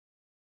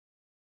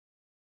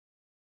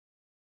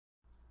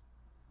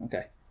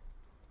Okay.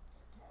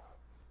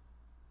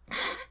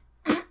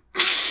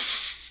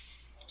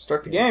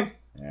 Start the game.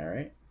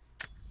 Alright.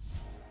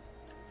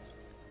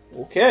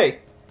 Okay.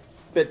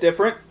 Bit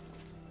different.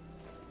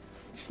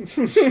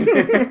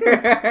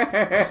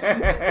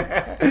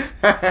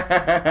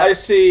 I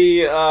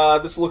see,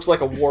 this looks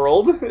like a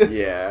world.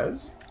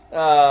 Yes.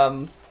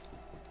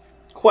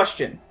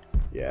 Question.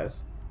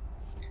 Yes.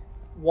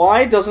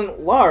 Why doesn't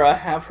Lara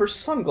have her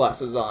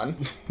sunglasses on?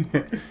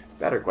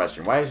 Better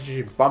question. Why is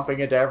she bumping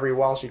into every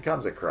wall she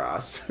comes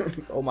across?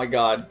 Oh my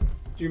god.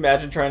 Could you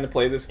imagine trying to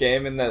play this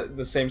game in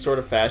the same sort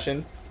of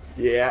fashion?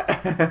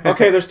 Yeah.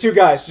 Okay, there's two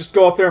guys. Just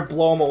go up there and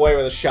blow them away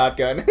with a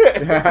shotgun.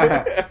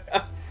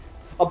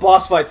 A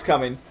boss fight's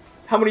coming.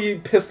 How many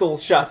pistol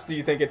shots do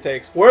you think it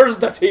takes? Where's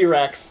the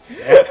T-Rex?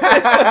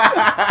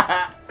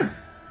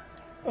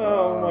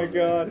 Oh my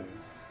god.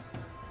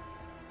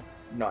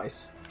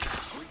 Nice.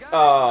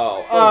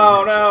 Oh.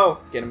 Oh no.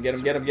 Get him, get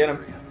him, get him, get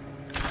him.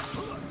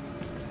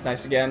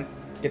 Nice again.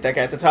 Get that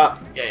guy at the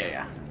top.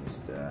 Yeah.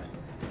 Just,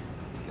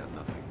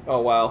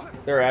 Oh wow.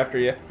 They're after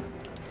you.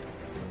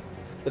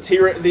 The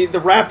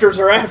raptors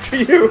are after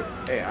you.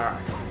 Hey,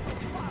 alright.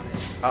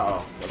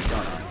 Uh-oh. What's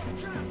going on?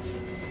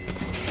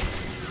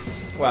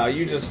 Wow,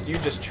 you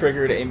just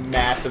triggered a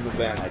massive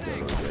event. I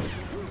think we're good.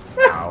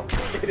 Ow.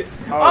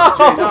 Oh,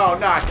 jeez. Oh,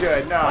 not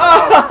good. No.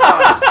 Oh,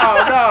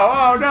 no.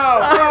 Oh, no.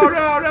 Oh,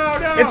 no, no,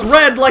 no. It's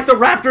red like the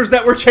raptors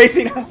that were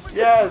chasing us.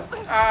 Yes.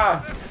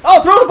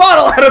 Oh, throw the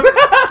bottle at him.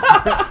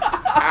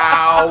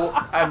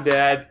 Ow. I'm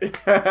dead.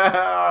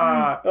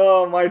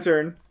 Oh, my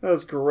turn. That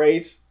was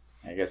great.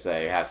 I guess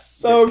I have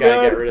So just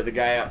gotta good. get rid of the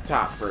guy up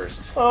top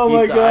first. Oh He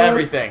my saw god.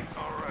 everything.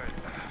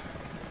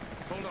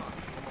 Hold on.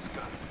 Almost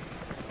got it.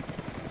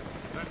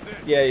 That's it.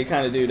 Yeah, you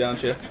kind of do,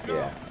 don't you?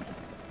 Yeah.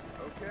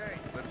 Okay,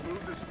 let's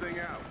move this thing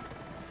out.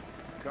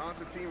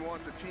 Constantine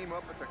wants a team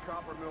up at the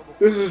copper mill before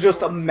This is the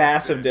just a storm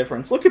massive sets in.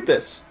 difference. Look at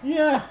this.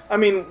 Yeah. I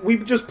mean, we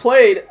just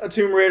played a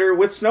Tomb Raider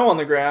with snow on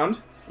the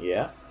ground.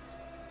 Yeah.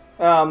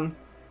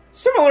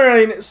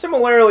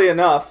 Similarly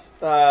enough,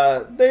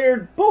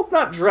 they're both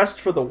not dressed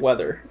for the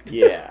weather.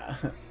 Yeah.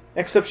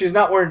 Except she's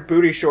not wearing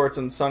booty shorts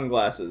and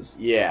sunglasses.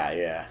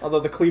 Yeah. Although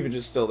the cleavage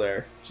is still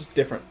there. Just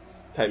different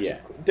types. Yeah.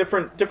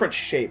 Different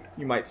shape,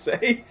 you might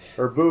say.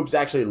 Her boobs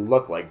actually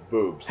look like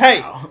boobs.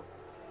 Hey! now.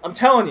 I'm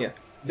telling you,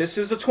 this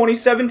is a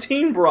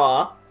 2017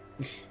 bra.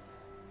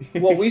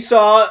 What we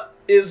saw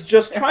is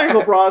just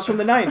triangle bras from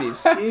the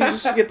 90s. You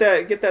just get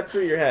that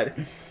through your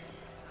head.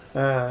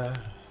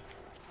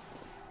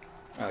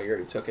 Oh, you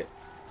already took it.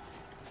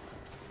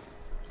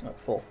 Oh,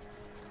 full.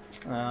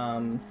 How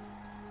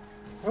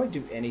do I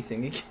do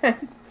anything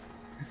again?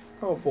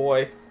 Oh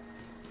boy.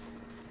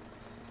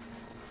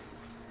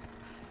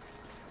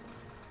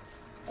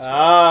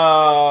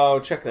 Oh,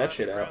 check that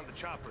shit out. Around the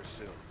chopper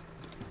soon.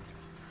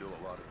 Still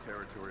a lot of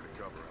territory to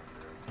cover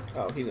out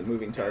there. Oh, he's a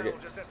moving target.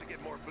 We'll just have to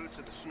get more boots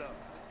in the snow.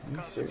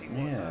 He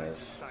certainly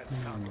is.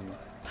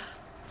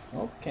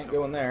 Oh, can't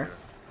go in there.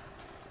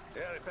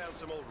 Yeah, they found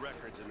some old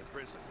records in the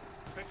prison.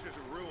 Pictures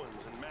of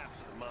ruins and maps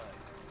of the mine.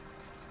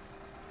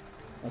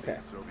 Okay.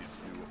 The Soviets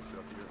knew what was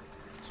up here.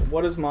 So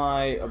what is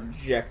my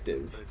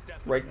objective?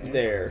 Right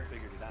there.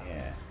 Figured it out.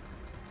 Yeah.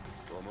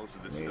 Well, most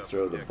of this Maybe stuff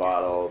throw is the decades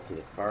bottle to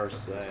the far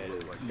side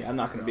of... Yeah, I'm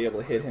not going to be able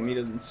to hit him. He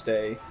doesn't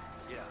stay.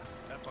 Yeah,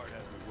 that part has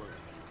me worried.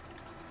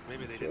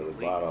 Maybe they Throw didn't the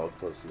leave. bottle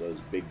close to those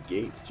big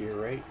gates to your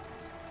right.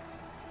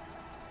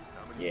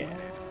 How many Yeah.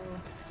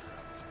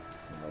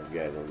 And those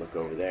guys will look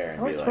over there and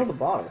How do be I throw like... the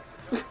bottle?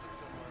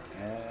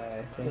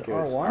 I think it it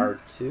was R1?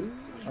 R2?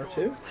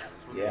 R2?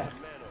 Yeah.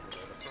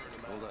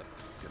 Hold up.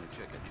 Gonna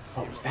check it.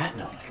 What was that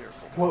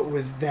noise? What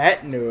was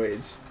that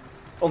noise?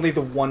 Only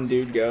the one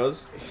dude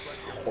goes.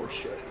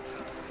 Horseshit.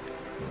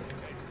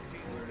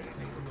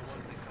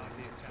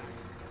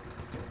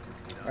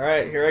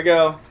 Alright, here I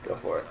go. Go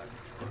for it.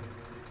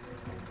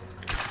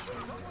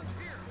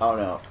 Oh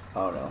no.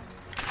 Oh no.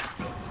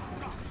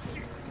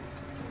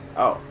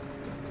 Oh.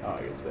 Oh,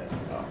 I guess that.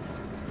 Oh.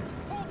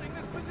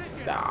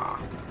 Ah.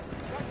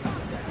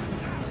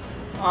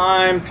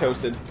 I'm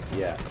toasted.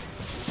 Yeah.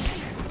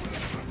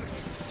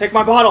 Take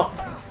my bottle!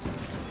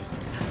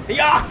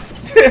 Yeah!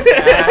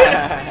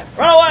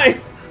 Run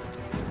away!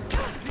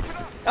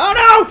 Oh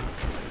no!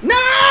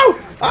 No!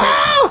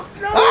 Oh!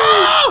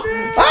 Oh!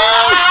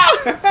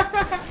 Oh!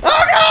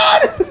 Oh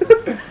god!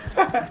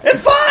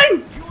 It's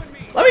fine!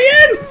 Let me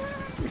in!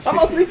 I'm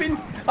all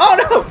leaping. Oh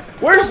no!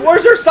 Where's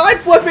her side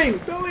flipping?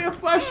 It's only a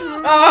flesh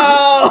wound.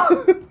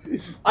 Oh!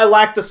 I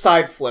lack the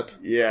side flip.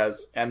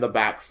 Yes, and the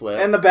back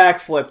flip. And the back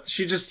flip.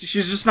 She's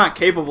just not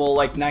capable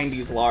like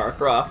 90s Lara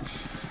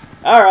Croft.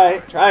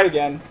 Alright, try it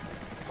again.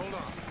 Hold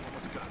on.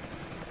 Almost got it.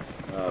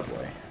 Oh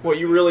boy. Well,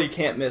 you really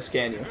can't miss,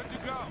 can you? Good to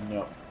go.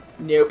 Nope.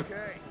 Nope.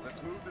 Okay,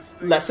 let's move this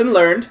thing. Lesson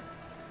learned.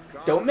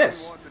 Don't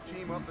miss.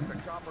 Constantine wants a team up at the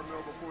copper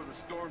mill before the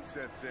storm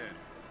sets in.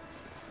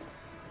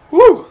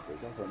 Whew!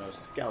 There's also no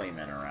skelly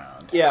men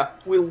around. Yeah,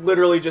 we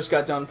literally just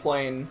got done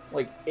playing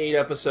like 8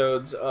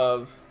 episodes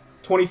of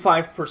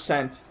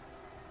 25%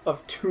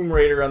 of Tomb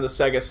Raider on the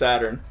Sega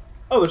Saturn.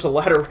 Oh, there's a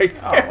ladder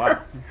right Oh there.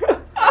 wow.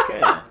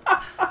 Okay.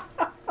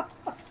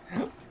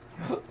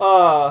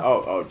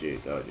 Oh,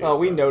 jeez. Oh, jeez. Oh,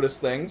 we noticed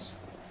things.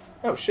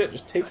 Oh, shit.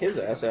 Just take his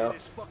ass out.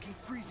 It's fucking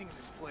freezing in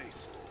this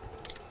place.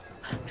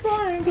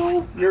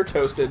 Triangle. You're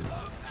toasted.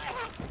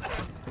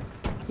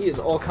 He is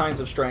all kinds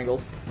of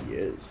strangled. He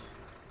is.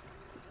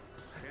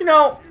 You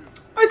know,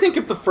 I think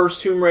if the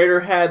first Tomb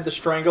Raider had the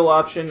strangle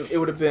option, it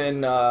would have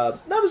been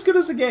not as good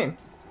as a game.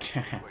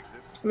 I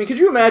mean, could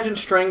you imagine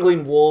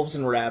strangling wolves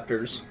and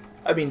raptors?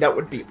 I mean, that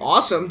would be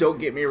awesome, don't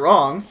get me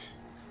wrong.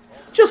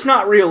 Just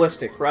not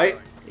realistic, right?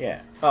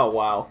 Yeah. Oh,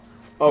 wow.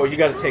 Oh, you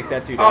gotta take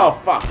that dude Oh,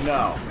 out. fuck,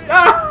 no.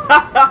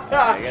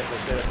 I guess I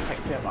should have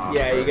picked him off.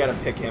 Yeah, you gotta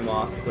pick him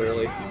off,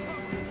 clearly.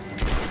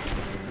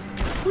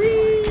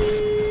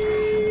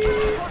 Whee!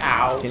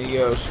 Ow. Can you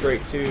go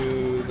straight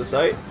to the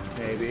site?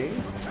 Maybe.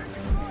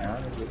 Yeah,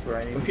 is this where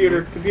I need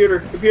Computer, computer,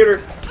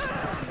 computer.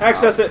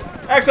 Access it.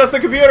 Access the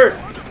computer.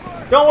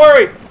 Don't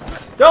worry.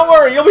 Don't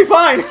worry, you'll be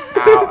fine.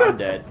 Ow, I'm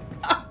dead.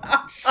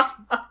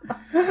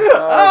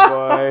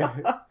 Oh,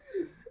 boy.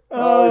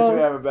 Well, at least we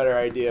have a better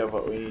idea of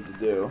what we need to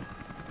do.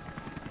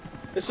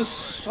 This is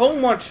so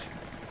much.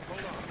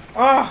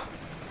 Ah.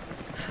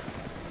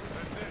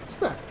 What's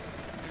that?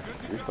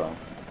 Your phone.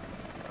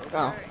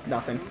 Oh,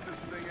 nothing.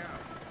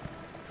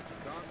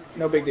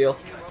 No big deal.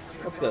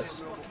 What's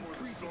this?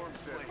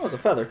 Oh, it's a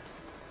feather.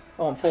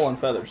 Oh, I'm full on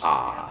feathers.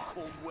 Ah.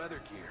 Cold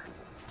weather gear.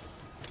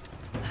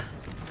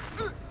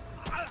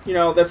 You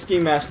know, that ski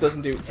mask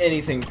doesn't do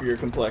anything for your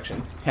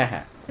complexion.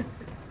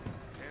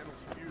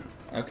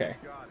 Okay.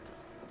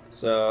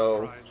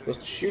 So,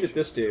 supposed to shoot at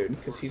this dude,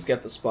 because he's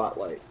got the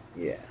spotlight.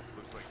 Yeah.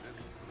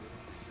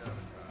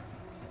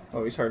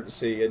 Oh, he's hard to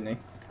see, isn't he?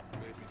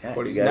 Yeah,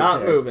 But you he's guys not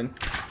have- moving.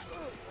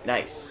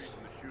 Nice.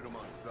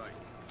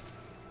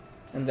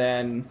 And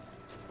then,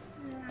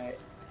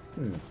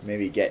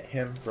 Maybe get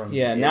him from...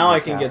 yeah, in now the I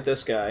can tower. get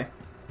this guy.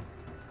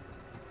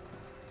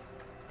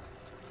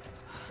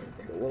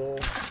 Take a little...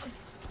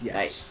 Yes.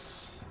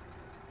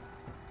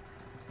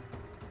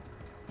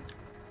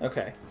 Nice.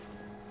 Okay.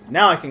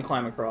 Now I can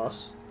climb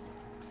across.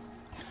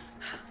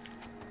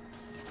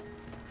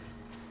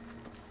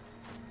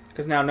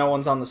 Because now no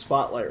one's on the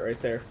spotlight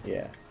right there.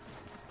 Yeah.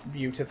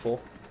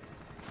 Beautiful.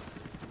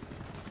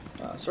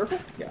 Circle?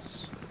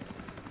 Yes.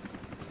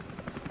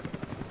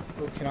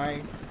 Oh, can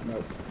I?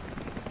 Nope.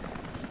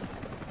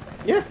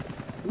 Yeah.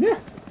 Yeah.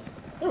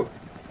 Oh.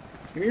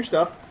 Give me your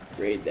stuff.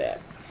 Read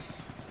that.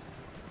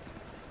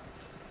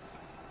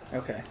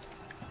 Okay.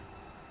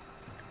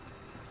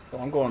 Oh,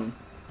 I'm going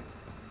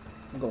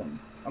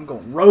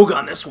rogue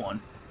on this one.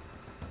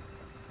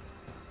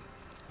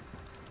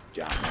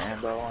 John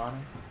Rambo on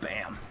him.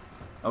 Bam.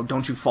 Oh,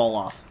 don't you fall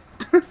off.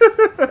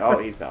 Oh,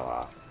 he fell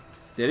off.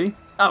 Did he?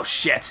 Oh,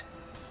 shit.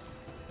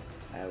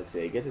 I would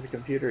say get to the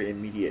computer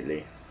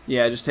immediately.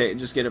 Yeah, just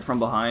get it from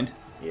behind.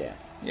 Yeah.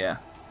 Yeah.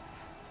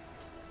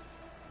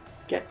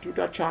 Get to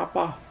the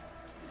chopper.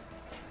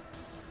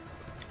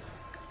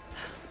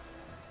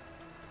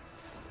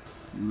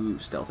 Ooh,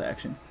 stealth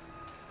action.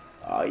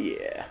 Oh,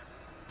 yeah.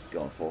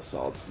 Going full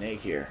Solid Snake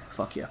here.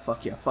 Fuck yeah,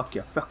 fuck yeah, fuck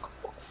yeah, fuck.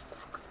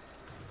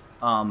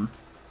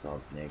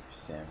 Solid Snake,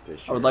 Sam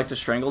Fisher. I would like to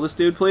strangle this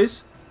dude,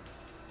 please.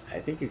 I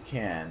think you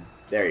can.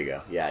 There you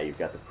go. Yeah, you've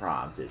got the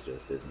prompt. It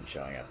just isn't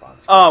showing up on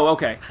screen. Oh,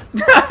 okay.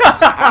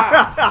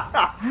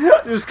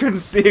 Just couldn't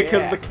see it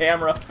because Yeah. the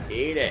camera.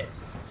 Eat it.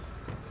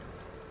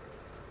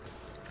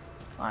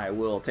 I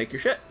will take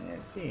your shit. And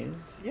it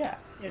seems, yeah,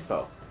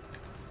 info.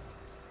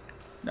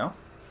 No?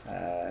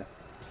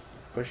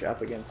 Push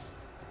up against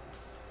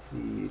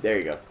the... There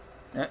you go.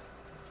 Yeah.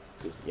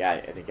 Yeah,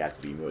 I think you have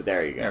to be moved.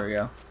 There you go. There we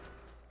go.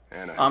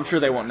 Anna I'm is sure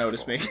like they won't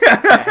notice basketball.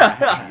 me.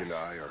 She and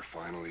I are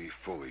finally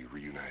fully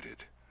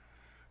reunited.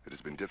 It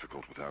has been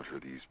difficult without her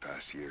these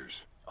past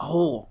years.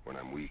 Oh, When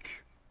I'm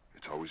weak,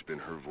 it's always been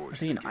her voice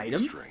they an that gives me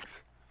item?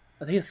 strength.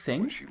 are they a When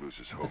thing? she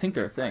loses hope, I think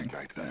they're a thing.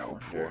 ignite that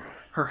hope for her.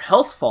 Her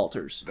health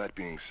falters. That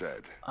being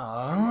said,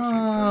 I must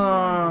confess that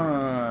I'm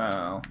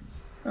worried.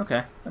 Oh.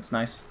 Okay, that's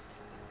nice.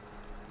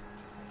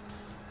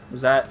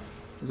 Was that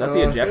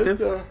the objective?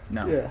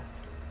 No. Yeah.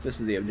 This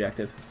is the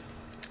objective.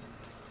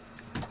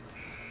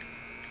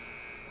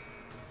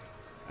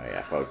 Oh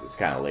yeah, folks, it's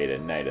kind of late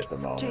at night at the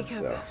moment, Jacob.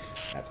 so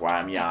that's why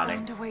I'm I yawning.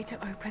 found a way to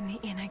open the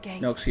inner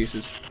gate. No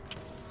excuses.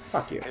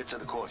 Fuck you. Head to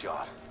the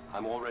courtyard.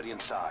 I'm already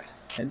inside.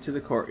 Head to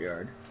the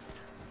courtyard.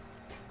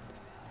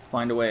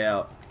 Find a way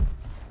out.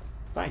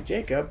 Find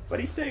Jacob, but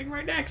he's sitting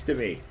right next to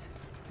me.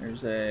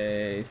 There's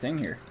a thing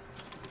here.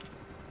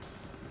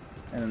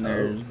 And then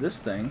there's this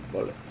thing.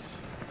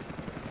 Bullets.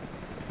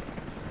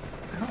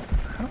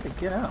 How do I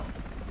get out?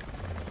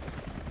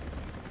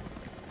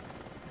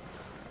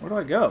 Where do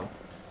I go?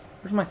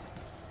 Where's my...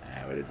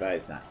 I would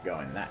advise not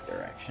going that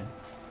direction.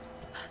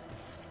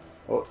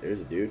 Oh, there's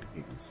a dude.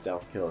 You can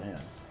stealth kill him.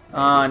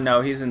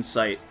 No, he's in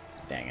sight.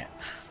 Dang it.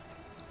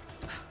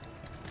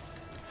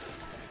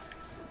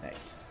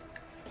 Nice.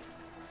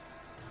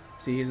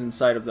 See, he's in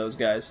sight of those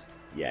guys.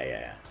 Yeah, yeah,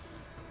 yeah.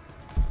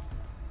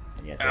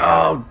 And yet they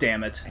Oh,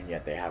 damn it. and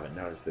yet they haven't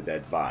noticed the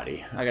dead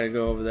body. I gotta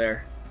go over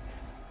there.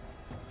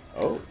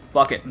 Oh,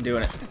 Fuck it, I'm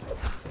doing it.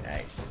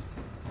 nice.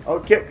 Oh,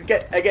 get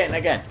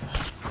again.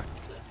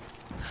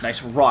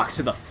 Nice rock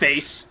to the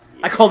face.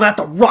 I call that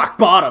the rock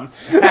bottom.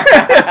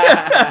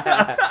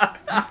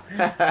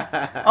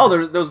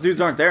 Oh, those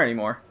dudes aren't there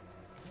anymore.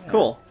 Yeah.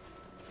 Cool.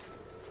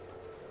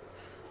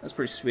 That's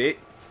pretty sweet.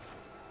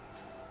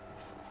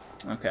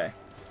 Okay.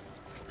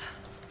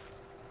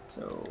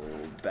 So,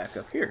 back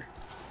up here.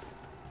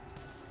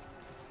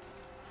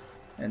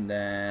 And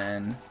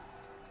then...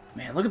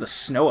 Man, look at the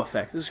snow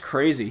effect. This is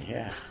crazy.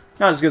 Yeah.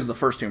 Not as good as the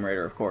first Tomb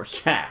Raider, of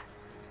course. Yeah,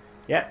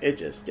 it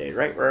just stayed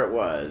right where it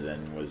was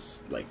and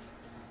was, like,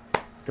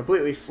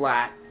 completely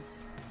flat.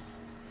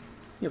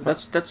 Yeah,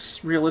 but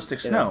that's realistic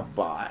snow. In a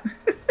bot.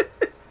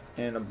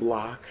 In a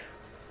block.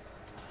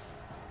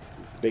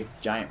 Big,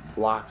 giant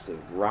blocks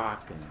of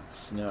rock and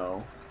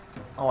snow.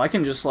 Oh, I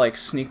can just, like,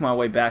 sneak my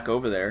way back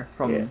over there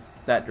from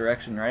that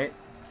direction, right?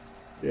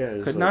 Yeah.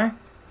 Couldn't like... I?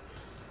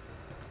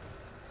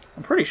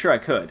 I'm pretty sure I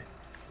could.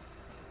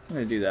 I'm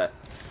gonna do that.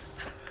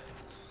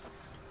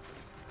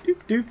 Doop,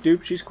 doop,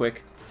 doop. She's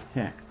quick.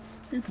 Yeah.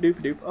 Doop,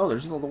 doop, doop. Oh,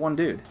 there's the one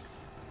dude.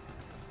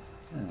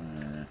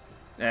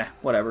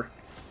 Whatever.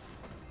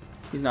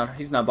 He's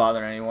not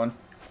bothering anyone.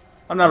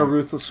 I'm not a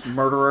ruthless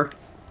murderer.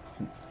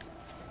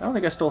 I don't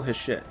think I stole his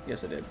shit.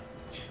 Yes, I did.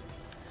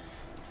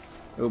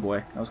 Oh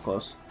boy, that was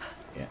close.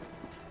 Yeah.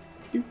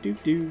 Doop, doop,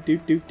 doop,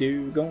 doop, doop,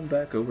 doop. Going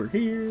back over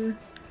here.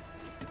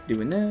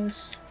 Doing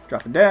this.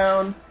 Dropping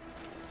down.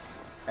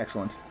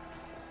 Excellent.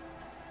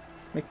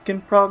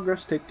 Making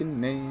progress, taking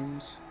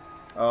names.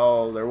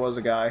 Oh, there was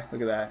a guy.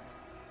 Look at that.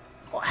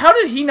 How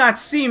did he not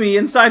see me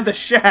inside the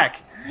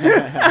shack?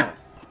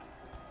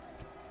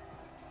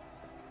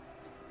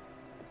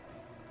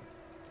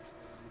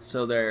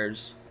 So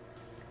there's...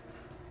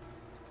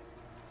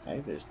 I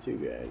think there's two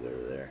guys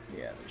over there.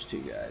 Yeah, there's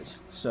two guys.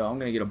 So I'm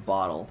going to get a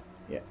bottle.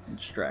 Yeah. And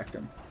distract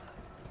him.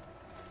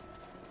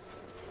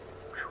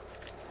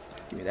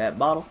 Give me that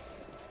bottle.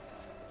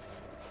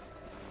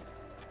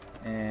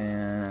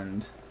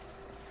 And...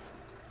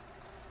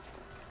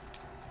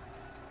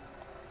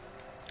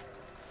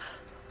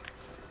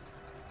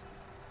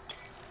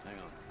 Hang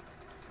on.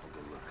 I'll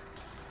go look.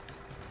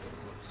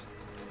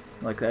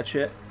 Like that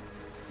shit?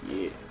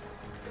 Yeah.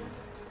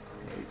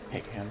 Maybe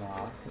pick him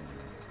off.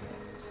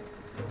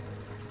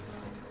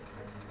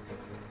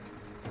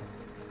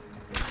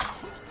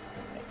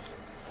 Nice.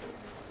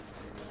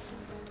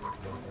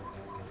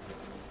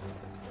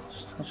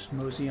 I'll just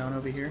mosey on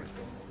over here.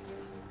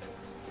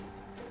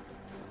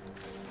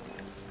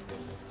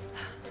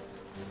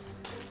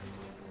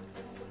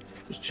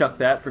 Just chuck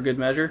that for good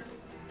measure.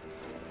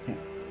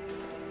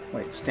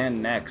 Wait,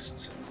 stand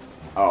next.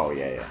 Oh,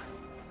 yeah.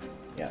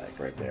 Yeah, like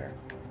right there.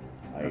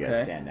 Oh, you gotta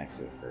Okay. stand next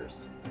to it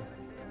first.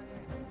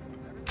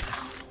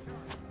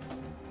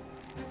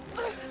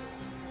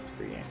 Just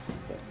for you to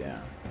step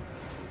down.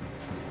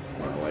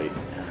 I don't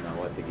know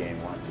what the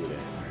game wants you to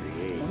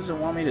create. What does it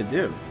want me to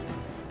do?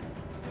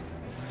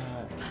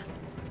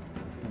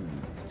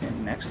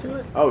 Stand next to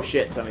it? Oh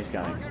shit, somebody's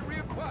coming.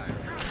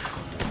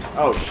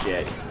 Oh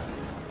shit.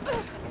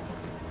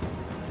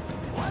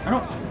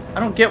 I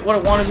don't get what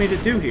it wanted me to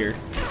do here.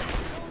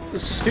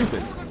 This is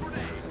stupid.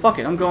 Fuck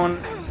it, I'm going...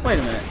 Wait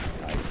a minute.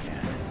 Oh, you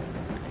can't.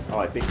 Oh,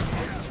 I think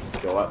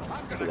go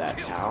up to that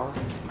tower.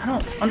 I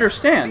don't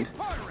understand.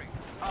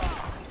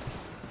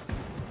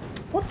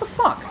 What the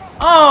fuck?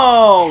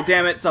 Oh,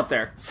 damn it, it's up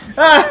there.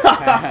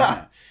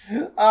 Oh.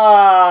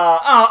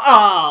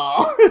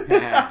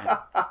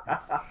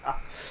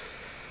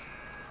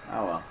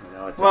 Oh well, you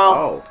know what to...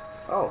 Well...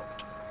 Oh.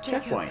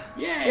 Jacob, Checkpoint.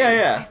 Yay!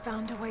 Yeah. I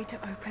found a way to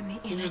open the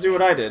You inner just do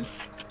what I did.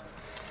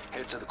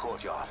 Head to the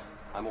courtyard.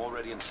 I'm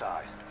already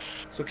inside.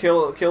 So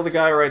kill the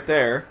guy right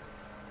there.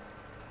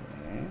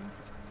 Okay.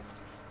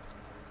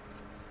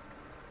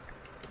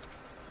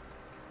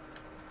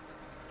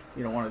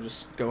 You don't want to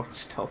just go and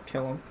stealth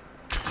kill him?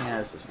 Yeah,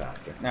 this is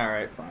faster.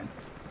 Alright, fine.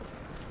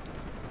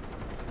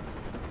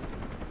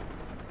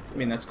 I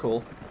mean, that's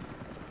cool.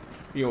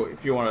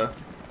 If you want to...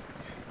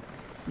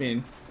 I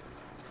mean...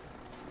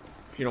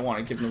 If you don't want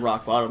to give him the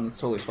rock bottom, that's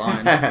totally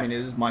fine. I mean, it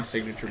is my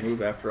signature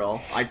move after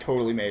all. I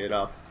totally made it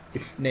up.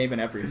 Name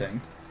and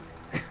everything.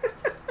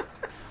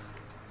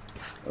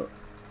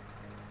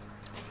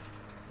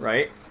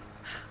 Right?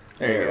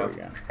 There you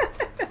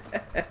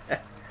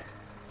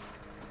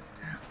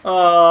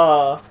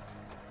go.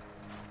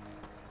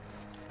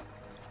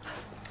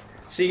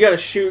 So you gotta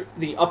shoot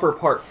the upper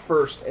part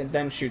first and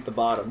then shoot the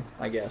bottom,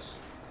 I guess.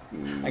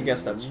 I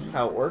guess that's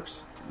how it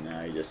works.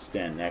 No, you just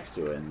stand next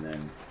to it and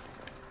then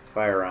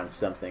fire on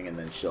something and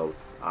then she'll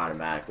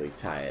automatically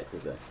tie it to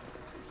the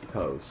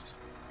post.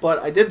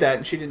 But I did that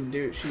and she didn't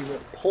do it. She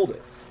pulled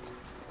it.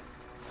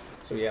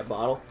 So yeah,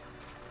 bottle.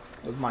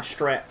 That was my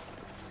strat.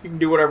 You can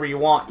do whatever you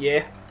want,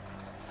 yeah?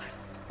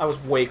 I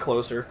was way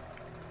closer.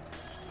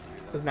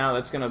 Because now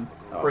that's gonna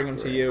bring him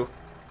to you.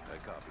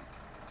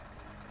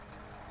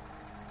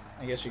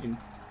 I guess you can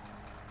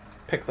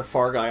pick the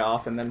far guy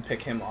off and then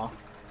pick him off.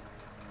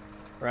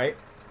 Right?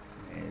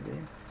 Maybe.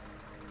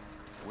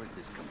 Where'd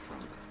this come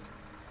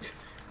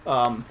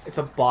from? It's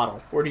a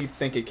bottle. Where do you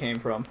think it came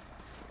from?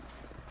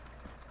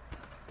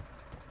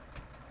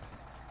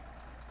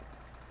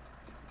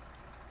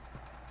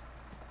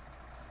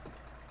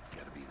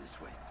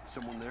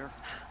 Someone there?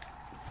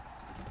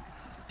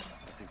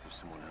 I think there's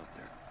someone out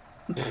there.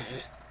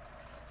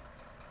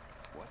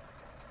 What?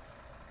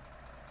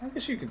 I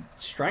guess you could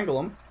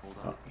strangle him. Hold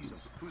on. Oh,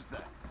 he's... Who's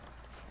that?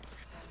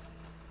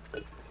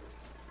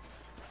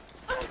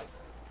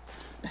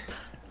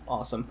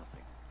 Awesome.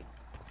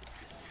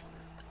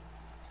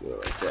 Do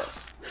it like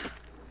this.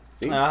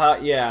 See?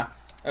 Yeah.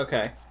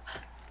 Okay.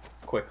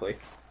 Quickly.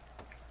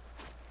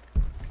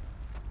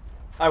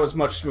 I was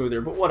much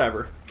smoother, but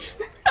whatever.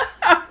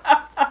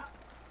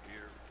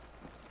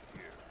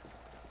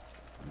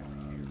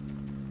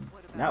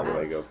 Now where do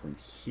I go from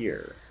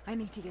here? I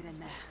need to get in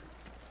there.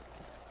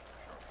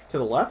 To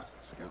the left?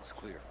 Looks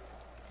clear.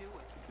 Do it.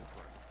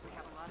 We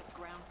have a lot of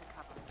ground to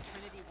cover.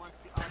 Trinity wants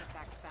the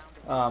artifact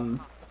found.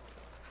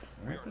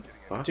 Where the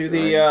fuck Do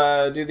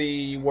do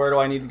the where do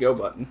I need to go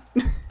button.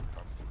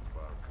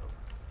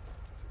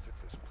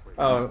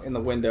 Oh, in the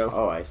window.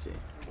 Oh, I see. It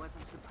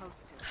wasn't supposed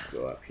to.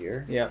 Go up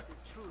here. Yep. This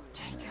is truly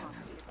Jacob.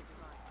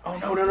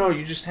 Oh no,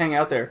 you just hang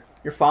out there.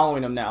 You're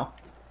following him now.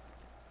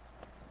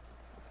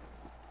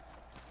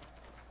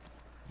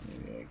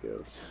 Maybe I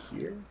go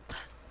here.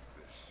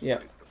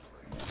 Yep.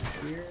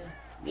 Here.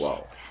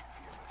 Whoa.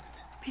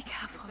 Be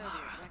careful, Soviet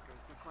Lara.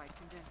 records are quite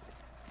convincing.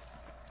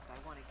 But I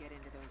want to get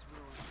into those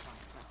ruins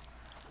myself.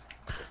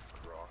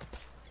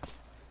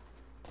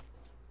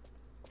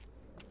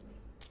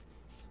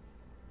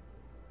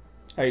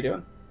 How you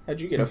doing? How'd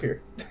you get up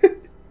here?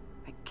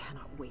 I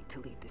cannot wait to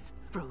leave this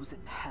frozen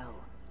hell.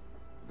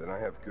 Then I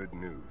have good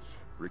news.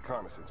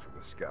 Reconnaissance from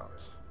the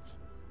scouts.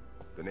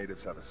 The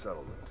natives have a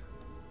settlement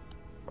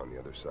on the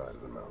other side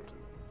of the mountain.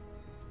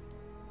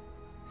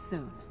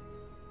 Soon,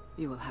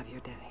 you will have your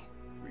day.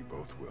 We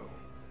both will.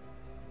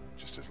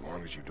 Just as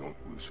long as you don't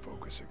lose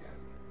focus again.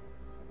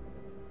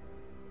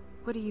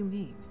 What do you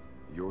mean?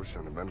 You're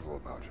sentimental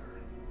about her.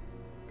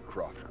 The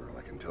Croft girl,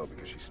 I can tell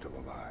because she's still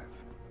alive.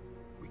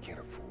 We can't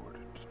afford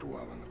to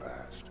dwell in the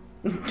past.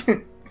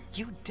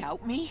 You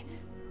doubt me?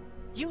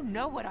 You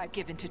know what I've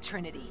given to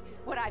Trinity,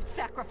 what I've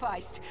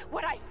sacrificed,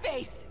 what I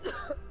face.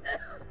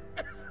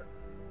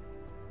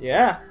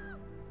 Yeah.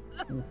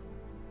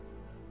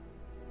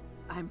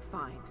 I'm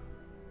fine.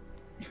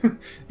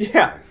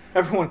 Yeah.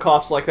 Everyone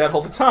coughs like that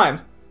all the time.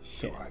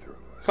 So either of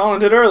us Colin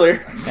did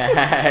earlier.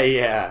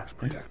 Yeah. must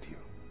protect you.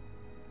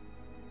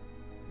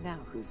 Now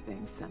who's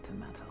being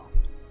sentimental?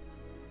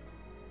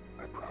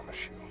 I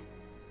promise you.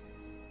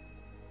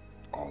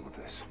 All of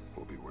this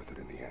will be worth it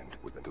in the end.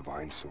 With the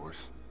divine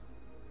source,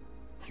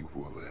 you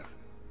will live.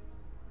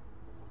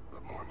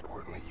 But more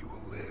importantly, you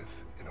will live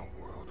in a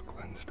world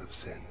cleansed of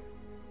sin.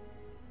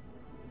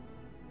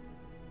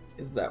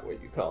 Is that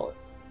what you call it?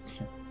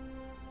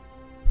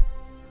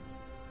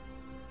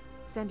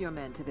 Send your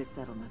men to this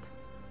settlement.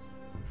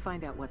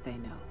 Find out what they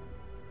know.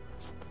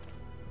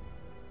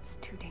 It's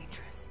too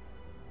dangerous.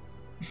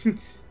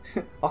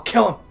 I'll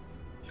kill him.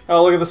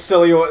 Oh, look at the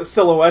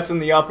silhouettes in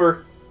the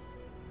upper.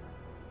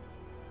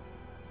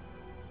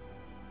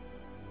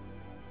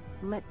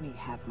 Let me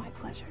have my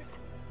pleasures.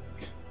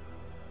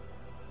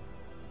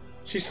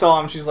 She saw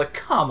him. She's like,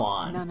 come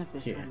on. None of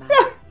this Yeah. will matter.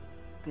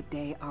 The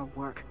day our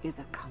work is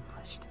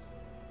accomplished.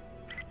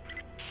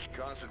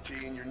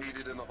 Constantine, you're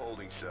needed in the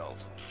holding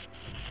cells.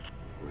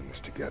 We're in this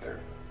together,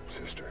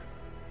 sister.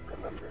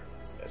 Remember.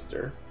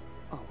 Sister.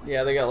 Always.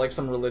 Yeah, they got like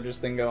some religious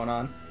thing going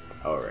on.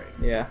 Alright.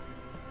 Yeah.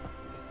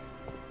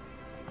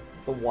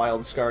 It's a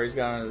wild scar he's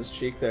got on his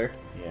cheek there.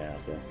 Yeah,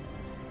 okay.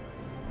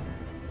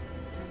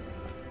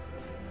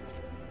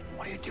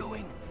 What are you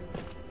doing?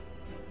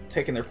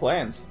 Taking their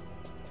plans.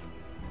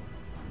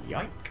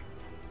 Yoink.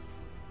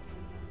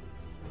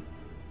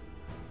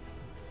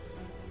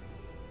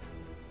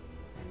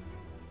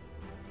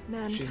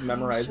 Mankind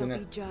memorizing shall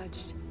it. be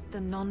judged.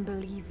 The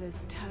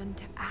non-believers turned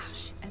to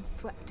ash and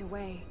swept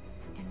away,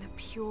 and the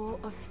pure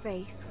of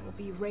faith will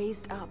be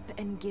raised up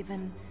and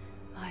given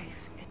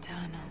life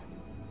eternal.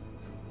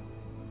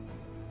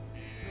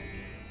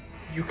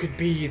 You could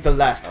be the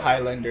last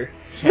Highlander.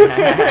 Get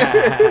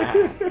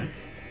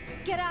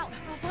out!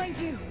 I'll find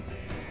you!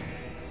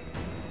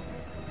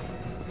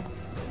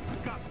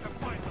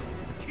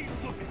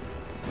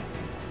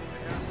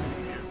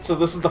 So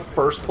this is the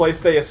first place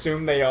they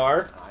assume they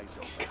are?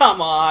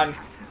 Come on.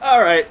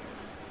 Alright.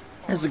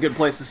 This is a good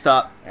place to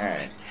stop.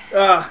 Alright.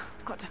 Got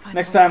to find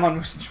Next a way time on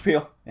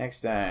Mustenspiel.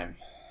 Next time.